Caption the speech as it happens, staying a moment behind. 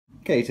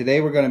Okay,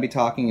 today we're going to be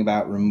talking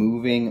about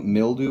removing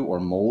mildew or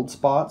mold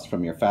spots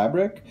from your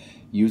fabric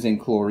using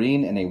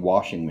chlorine in a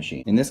washing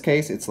machine. In this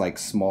case, it's like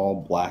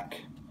small black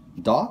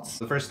dots.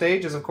 The first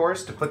stage is, of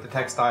course, to put the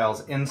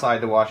textiles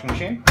inside the washing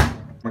machine.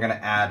 We're going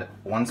to add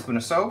 1 spoon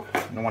of soap.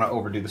 You don't want to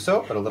overdo the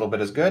soap, but a little bit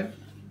is good.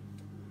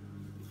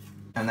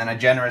 And then a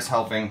generous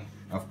helping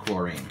of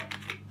chlorine.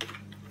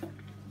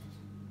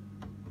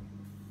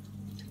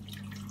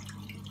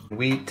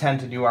 We tend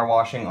to do our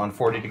washing on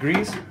 40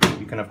 degrees.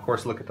 You can of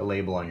course look at the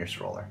label on your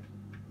stroller.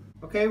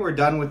 Okay, we're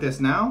done with this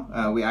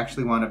now. We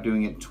actually wound up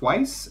doing it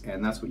twice,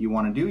 and that's what you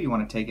want to do. You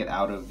want to take it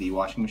out of the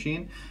washing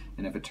machine,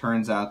 and if it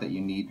turns out that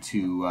you need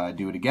to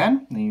do it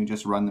again, then you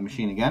just run the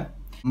machine again.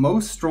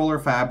 Most stroller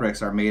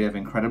fabrics are made of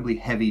incredibly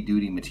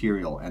heavy-duty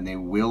material, and they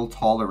will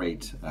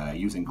tolerate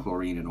using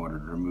chlorine in order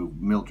to remove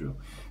mildew.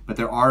 But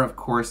there are, of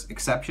course,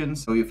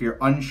 exceptions. So if you're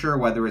unsure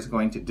whether it's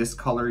going to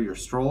discolor your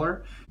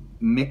stroller,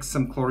 mix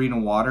some chlorine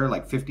and water,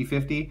 like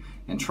 50-50,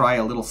 and try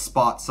a little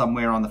spot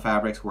somewhere on the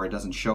fabrics where it doesn't show.